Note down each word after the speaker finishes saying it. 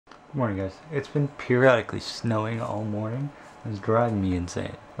Good morning, guys. It's been periodically snowing all morning. It's driving me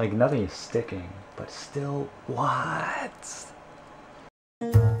insane. Like, nothing is sticking, but still, what?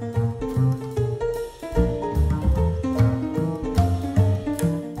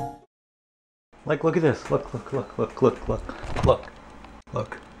 Like, look at this. Look.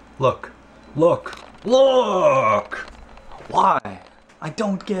 Why? I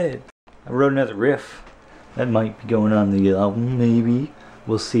don't get it. I wrote another riff. That might be going on the album, maybe.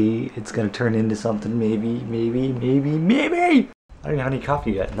 We'll see. It's gonna turn into something, maybe. I don't have any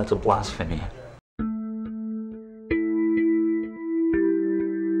coffee yet, and that's a blasphemy.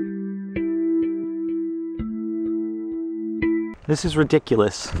 This is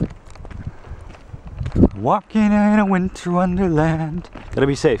ridiculous. Walking in a winter wonderland. Gotta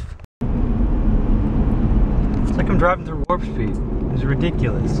be safe. It's like I'm driving through warp speed. It's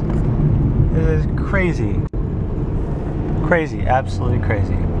ridiculous. It is crazy. Crazy, absolutely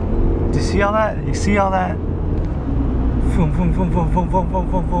crazy. Do you see all that? You see all that?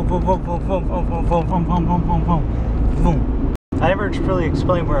 I never really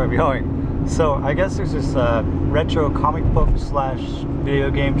explained where I'm going. So I guess there's this retro comic book / video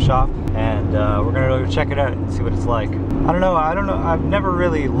game shop, and we're gonna go check it out and see what it's like. I don't know. I've never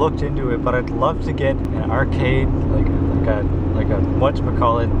really looked into it, but I'd love to get an arcade, like a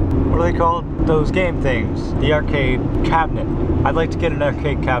whatchamacallit. What are they called? Those game things. The arcade cabinet. I'd like to get an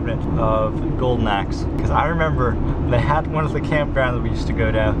arcade cabinet of Golden Axe, because I remember they had one of the campgrounds that we used to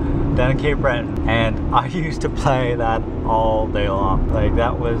go down in Cape Breton, and I used to play that all day long. Like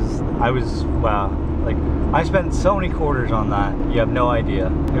wow. Like, I spent so many quarters on that. You have no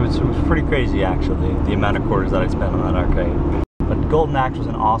idea. It was pretty crazy, actually, the amount of quarters that I spent on that arcade. But Golden Axe was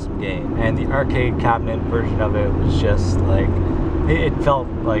an awesome game, and the arcade cabinet version of it was just like, it felt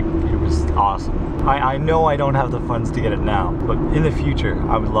like it was awesome. I know I don't have the funds to get it now, but in the future,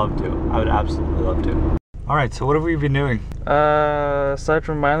 I would love to. I would absolutely love to. Alright, so what have we been doing? Aside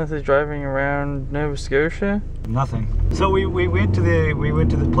from mindlessly driving around Nova Scotia? Nothing. So we went to the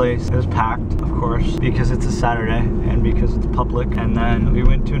place. It was packed, of course, because it's a Saturday and because it's public. And then we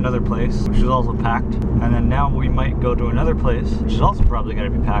went to another place, which is also packed. And then now we might go to another place, which is also probably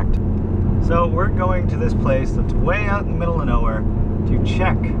going to be packed. So we're going to this place that's way out in the middle of nowhere to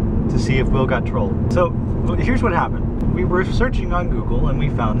check to see if Will got trolled. So here's what happened. We were searching on Google and we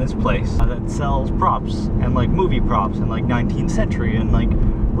found this place that sells props and like movie props and like 19th century and like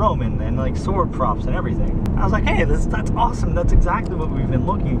Roman and like sword props and everything. I was like, hey, that's awesome. That's exactly what we've been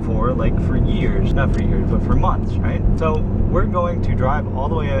looking for, like for years, not for years, but for months, right? So we're going to drive all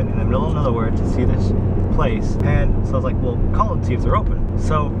the way out in the middle of nowhere to see this place. And so I was like, well, call and see if they're open.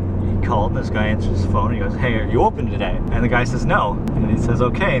 So he called, and this guy answers his phone, and he goes, hey, are you open today? And the guy says no, and he says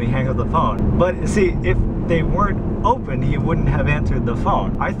okay, and he hangs up the phone. But see, if they weren't open, he wouldn't have answered the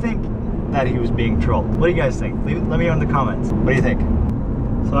phone. I think that he was being trolled. What do you guys think? Let me know in the comments. What do you think?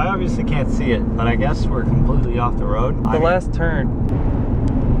 So I obviously can't see it, but I guess we're completely off the road. The last turn.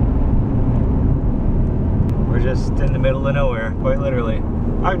 We're just in the middle of nowhere, quite literally.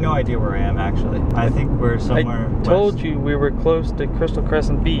 I have no idea where I am, actually. I think we're somewhere I told you we were close to Crystal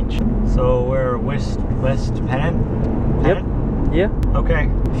Crescent Beach. So we're West Pennant? Yep. Yeah. Okay.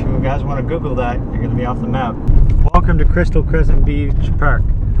 If you guys want to Google that, you're going to be off the map. Welcome to Crystal Crescent Beach Park.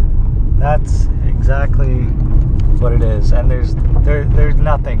 That's exactly what it is. And there's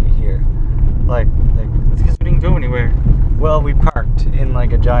nothing here. Like it's because we didn't go anywhere. Well, we parked in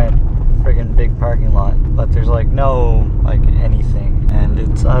like a giant friggin' big parking lot, but there's like no like anything, and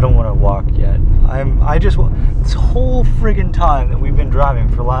I don't want to walk yet. This whole friggin' time that we've been driving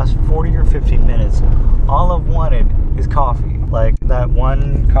for the last 40 or 50 minutes, all I've wanted is coffee. Like that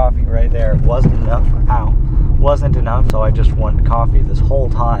one coffee right there wasn't enough. Wasn't enough, so I just want coffee this whole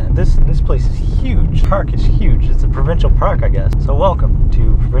time. This place is huge. Park is huge. It's a provincial park, I guess. So welcome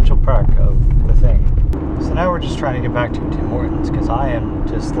to provincial park of the thing. So now we're just trying to get back to Tim Hortons, because I am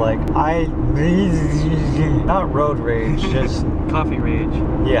just like, not road rage, just coffee rage.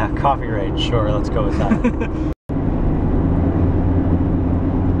 Yeah, coffee rage. Sure, let's go with that.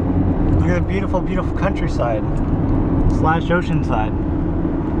 Look at the beautiful, beautiful countryside / ocean side,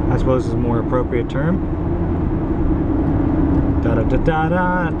 I suppose is a more appropriate term. Da da da da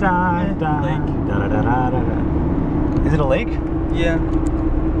da da da. Lake. Da da da da da. Is it a lake? Yeah.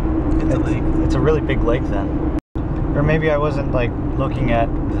 It's a lake. It's a really big lake then. Or maybe I wasn't like looking at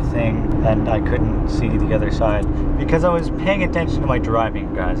the thing and I couldn't see the other side because I was paying attention to my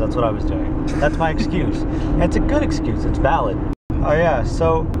driving, guys. That's what I was doing. That's my excuse. And it's a good excuse. It's valid. Oh yeah,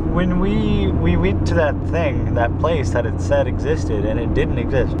 so when we went to that thing, that place that it said existed, and it didn't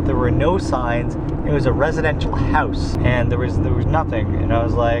exist. There were no signs. It was a residential house, and there was nothing. And I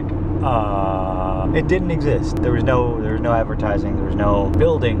was like, it didn't exist. There was no advertising. There was no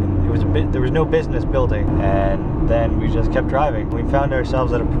building. There was no business building. And then we just kept driving. We found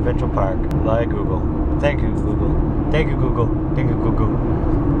ourselves at a provincial park via Google. Thank you, Google. Thank you, Google. Thank you, Google.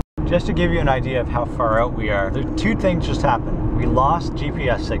 Just to give you an idea of how far out we are, there two things just happened. We lost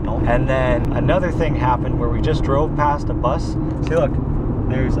GPS signal, and then another thing happened where we just drove past a bus. See, look,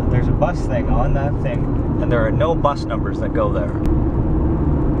 there's a bus thing on that thing, and there are no bus numbers that go there.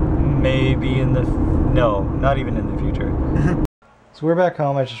 Maybe in the, no, not even in the future. So we're back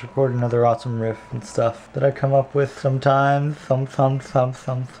home. I just recorded another awesome riff and stuff that I come up with sometimes. Sometimes.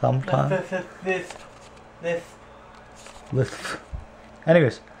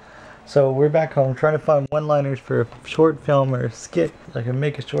 Anyways. So we're back home trying to find one-liners for a short film or a skit. I can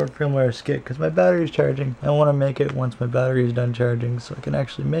make a short film or a skit because my battery's charging. I want to make it once my battery is done charging so I can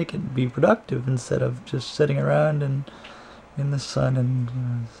actually make it and be productive instead of just sitting around and in the sun and...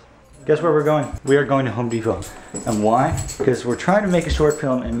 Guess where we're going? We are going to Home Depot. And why? Because we're trying to make a short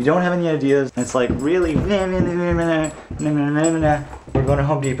film and we don't have any ideas. And it's like really... We're going to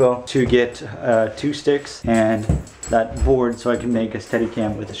Home Depot to get 2 sticks and that board so I can make a steady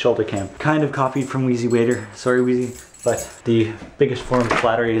cam with a shoulder cam. Kind of copied from Wheezy Waiter. Sorry Wheezy. But the biggest form of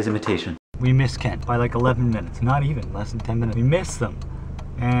flattery is imitation. We missed Kent by like 11 minutes. Not even. Less than 10 minutes. We missed them.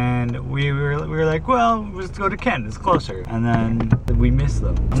 And we were like, well, let's go to Kent, it's closer. And then we missed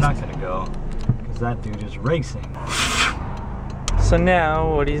them. I'm not gonna go, because that dude is racing. So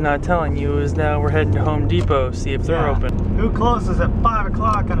now, what he's not telling you is now we're heading to Home Depot, see if they're open. Who closes at 5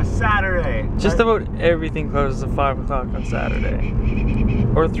 o'clock on a Saturday? Just about everything closes at 5 o'clock on Saturday.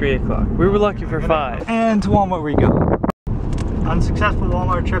 Or 3 o'clock. We were lucky for 5. And to Walmart we go. Unsuccessful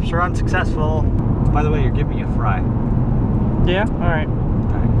Walmart trips are unsuccessful. By the way, you're giving me a fry. Yeah? Alright.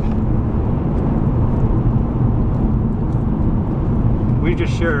 We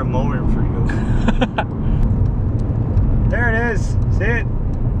just shared a moment for you. There it is. See it?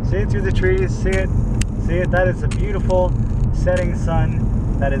 See it through the trees? See it? See it? That is a beautiful setting sun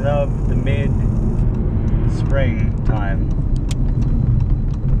that is of the mid-spring time.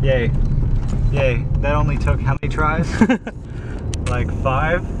 Yay. Yay. That only took how many tries? Like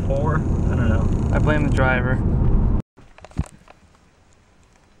 5? 4? I don't know. I blame the driver.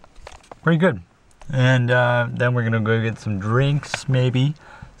 Pretty good. And then we're gonna go get some drinks, maybe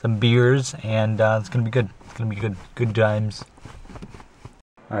some beers, and it's gonna be good. It's gonna be good times.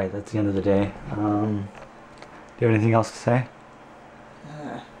 All right, that's the end of the day. Do you have anything else to say?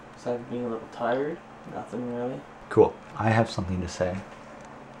 Besides being a little tired, nothing really. Cool. I have something to say.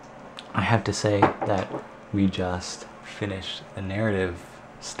 I have to say that we just finished the narrative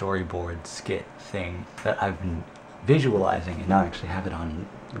storyboard skit thing that I've been visualizing, and now I actually have it on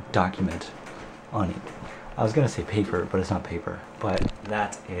document on it. I was gonna say paper, but it's not paper. But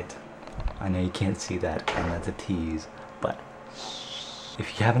that's it. I know you can't see that, and that's a tease. But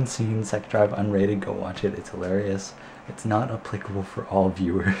if you haven't seen Sex Drive Unrated, go watch it. It's hilarious. It's not applicable for all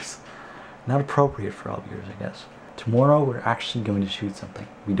viewers. Not appropriate for all viewers, I guess. Tomorrow we're actually going to shoot something.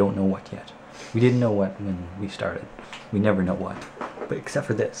 We don't know what yet. We didn't know what when we started. We never know what. But except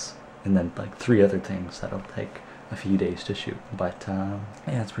for this. And then like 3 other things that'll take a few days to shoot. But yeah,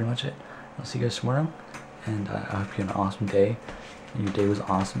 that's pretty much it. I'll see you guys tomorrow, and I hope you have an awesome day. Your day was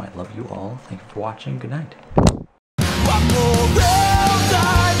awesome. I love you all. Thank you for watching. Good night.